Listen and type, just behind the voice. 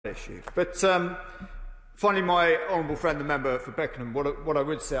issue. But finally, my honourable friend, the member for Beckenham, what I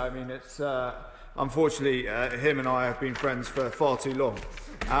would say, I mean, it's unfortunately him and I have been friends for far too long,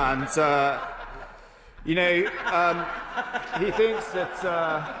 and you know, he thinks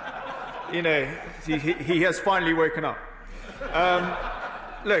that you know, he has finally woken up.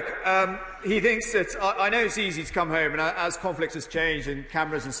 Look, he thinks that I know it's easy to come home, and as conflict has changed and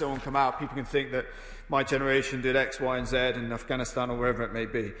cameras and so on come out, people can think that my generation did X, Y, and Z in Afghanistan or wherever it may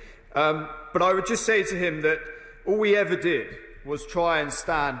be. But I would just say to him that all we ever did was try and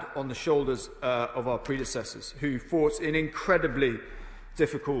stand on the shoulders of our predecessors, who fought in incredibly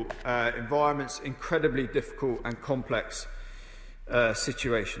difficult environments, incredibly difficult and complex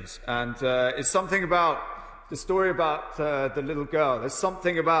situations. And it's something about the story about the little girl. There's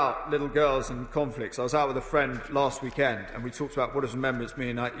something about little girls and conflicts. I was out with a friend last weekend, and we talked about what does remembrance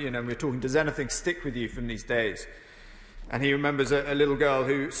mean. We were talking, does anything stick with you from these days? And he remembers a little girl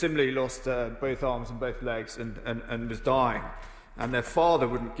who similarly lost both arms and both legs and was dying. And their father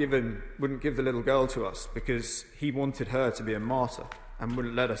wouldn't give the little girl to us because he wanted her to be a martyr and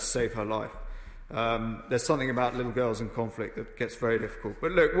wouldn't let us save her life. There's something about little girls in conflict that gets very difficult.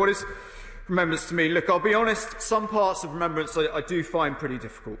 But look, what is remembrance to me? Look, I'll be honest, some parts of remembrance I do find pretty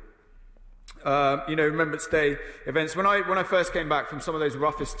difficult. Remembrance Day events. When I first came back from some of those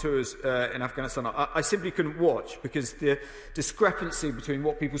roughest tours in Afghanistan, I simply couldn't watch because the discrepancy between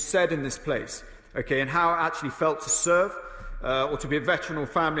what people said in this place, okay, and how it actually felt to serve or to be a veteran or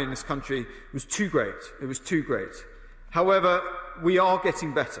family in this country was too great. It was too great. However, we are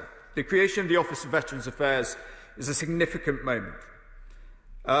getting better. The creation of the Office of Veterans Affairs is a significant moment.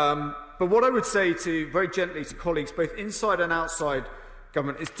 But what I would say very gently to colleagues, both inside and outside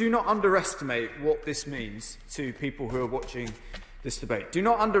government, is do not underestimate what this means to people who are watching this debate. Do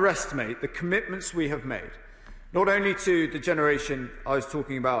not underestimate the commitments we have made, not only to the generation I was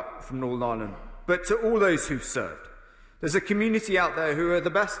talking about from Northern Ireland, but to all those who've served. There's a community out there who are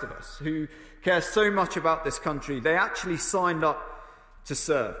the best of us, who care so much about this country. They actually signed up to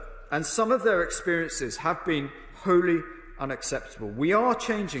serve. And some of their experiences have been wholly unacceptable. We are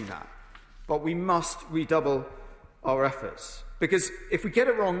changing that, but we must redouble our efforts. Because if we get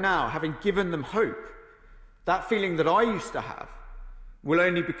it wrong now, having given them hope, that feeling that I used to have will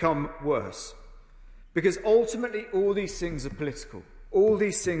only become worse. Because ultimately, all these things are political. All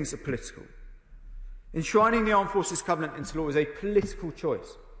these things are political. Enshrining the Armed Forces Covenant into law is a political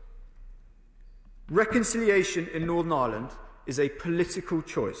choice. Reconciliation in Northern Ireland is a political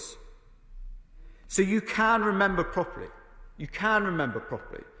choice. So you can remember properly. You can remember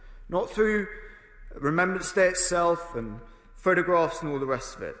properly. Not through Remembrance Day itself and photographs and all the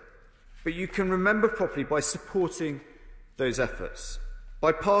rest of it. But you can remember properly by supporting those efforts,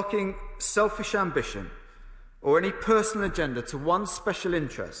 by parking selfish ambition or any personal agenda to one special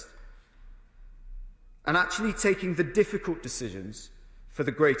interest and actually taking the difficult decisions for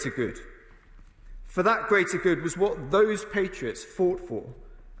the greater good. For that greater good was what those patriots fought for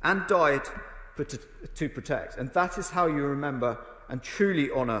and died to protect. And that is how you remember and truly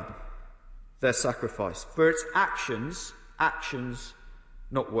honour their sacrifice. For it's actions,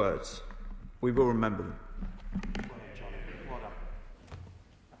 not words. We will remember them.